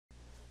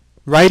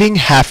Writing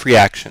half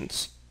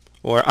reactions,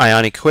 or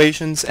ionic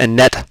equations and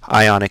net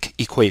ionic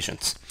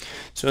equations.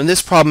 So in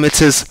this problem it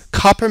says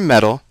copper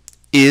metal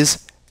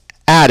is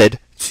added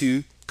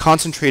to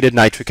concentrated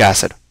nitric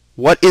acid.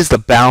 What is the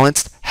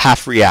balanced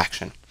half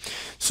reaction?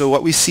 So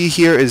what we see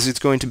here is it's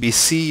going to be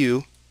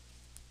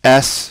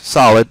CuS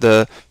solid,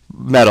 the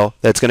metal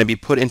that's going to be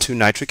put into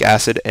nitric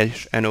acid,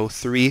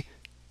 NO3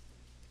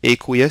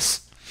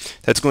 aqueous.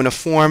 That's going to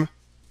form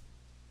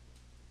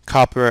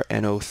copper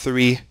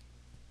NO3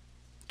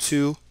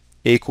 2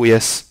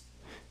 aqueous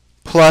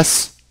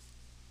plus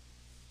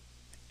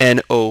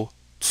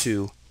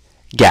NO2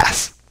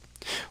 gas.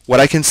 What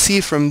I can see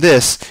from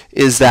this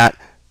is that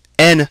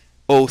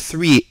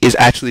NO3 is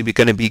actually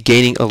going to be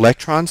gaining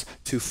electrons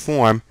to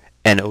form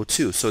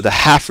NO2. So the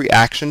half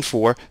reaction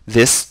for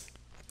this,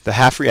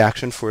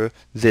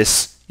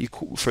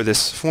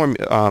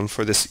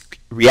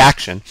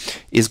 reaction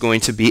is going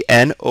to be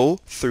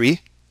NO3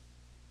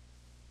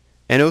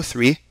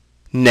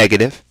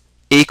 negative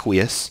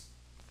aqueous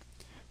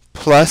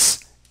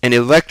plus an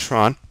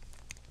electron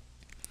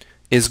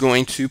is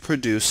going to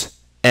produce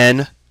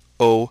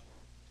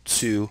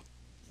NO2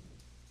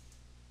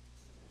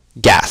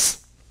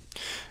 gas.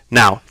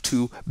 Now,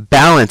 to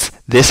balance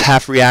this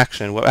half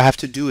reaction, what I have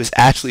to do is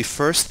actually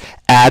first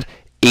add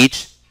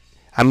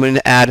I'm going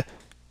to add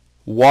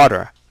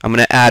water. I'm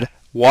going to add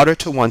water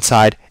to one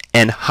side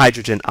and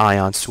hydrogen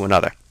ions to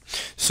another.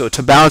 So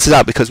to balance it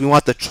out, because we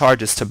want the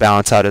charges to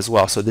balance out as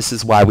well, so this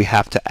is why we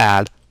have to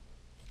add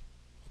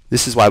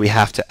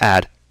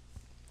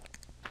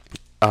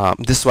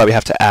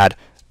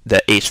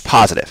the H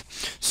positive.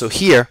 So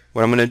here,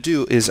 what I'm going to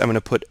do is I'm going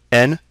to put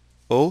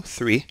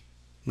NO3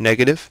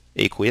 negative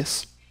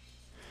aqueous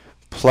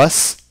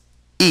plus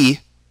E,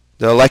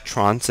 the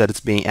electrons that it's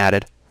being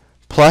added,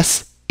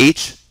 plus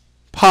H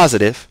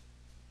positive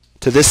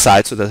to this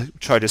side so the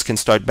charges can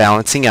start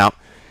balancing out,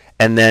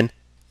 and then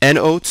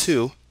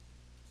NO2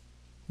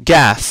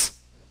 gas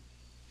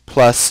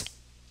plus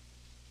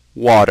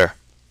water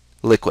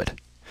liquid.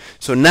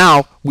 So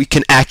now we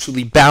can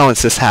actually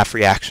balance this half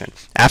reaction.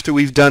 After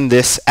we've done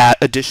this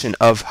addition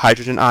of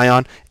hydrogen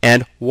ion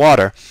and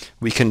water,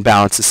 we can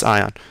balance this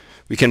ion.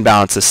 We can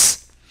balance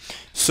this.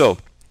 So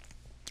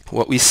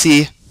what we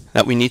see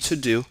that we need to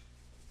do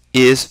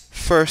is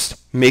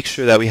first make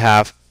sure that we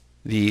have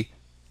the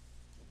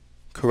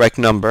correct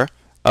number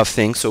of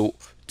things. So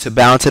to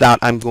balance it out,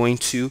 I'm going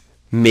to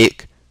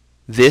make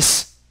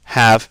this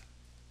have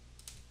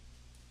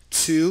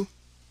 2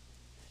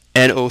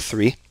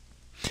 NO3.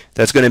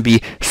 That's going to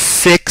be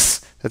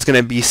 6. That's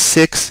going to be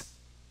 6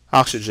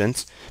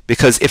 oxygens,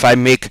 because if I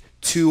make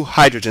 2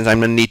 hydrogens, I'm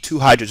going to need 2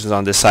 hydrogens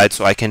on this side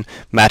so I can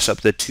match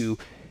up the 2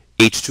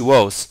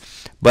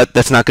 H2Os. But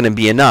that's not going to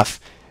be enough,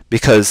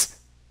 because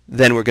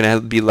then we're going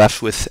to be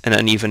left with an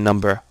uneven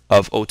number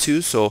of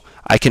O2. So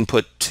I can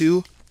put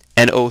 2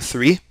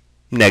 NO3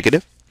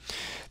 negative.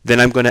 Then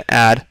I'm going to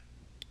add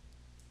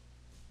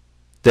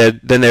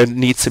then there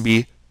needs to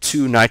be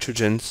 2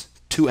 nitrogens,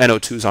 2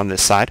 NO2s on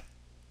this side.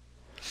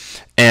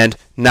 And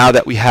now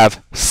that we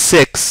have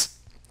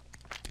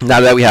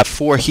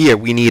 4 here,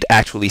 we need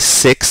actually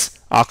 6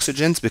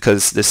 oxygens,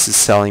 because this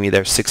is telling me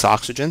there's 6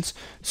 oxygens.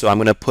 So I'm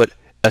going to put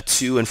a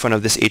 2 in front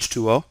of this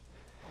H2O.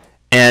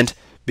 And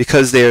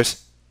because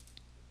there's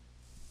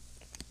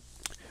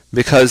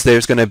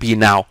going to be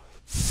now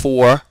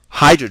 4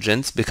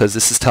 hydrogens, because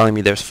this is telling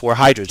me there's 4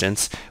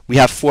 hydrogens, we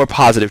have 4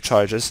 positive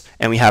charges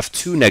and we have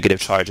 2 negative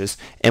charges,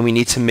 and we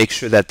need to make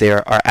sure that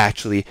there are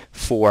actually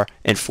 4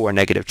 and 4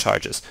 negative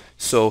charges.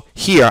 So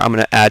here I'm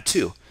going to add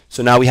 2.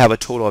 So now we have a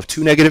total of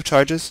 2 negative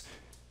charges,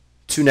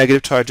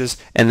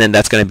 and then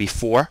that's going to be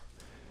 4,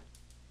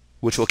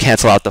 which will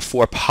cancel out the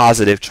 4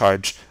 positive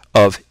charge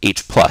of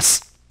H+.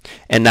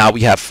 And now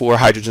we have 4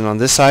 hydrogens on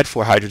this side,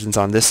 4 hydrogens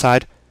on this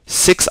side,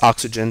 6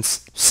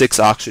 oxygens,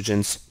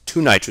 2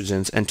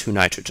 nitrogens, and 2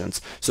 nitrogens.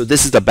 So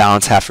this is the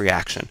balanced half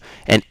reaction.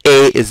 And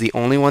A is the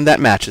only one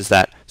that matches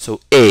that, so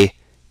A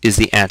is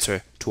the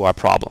answer to our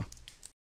problem.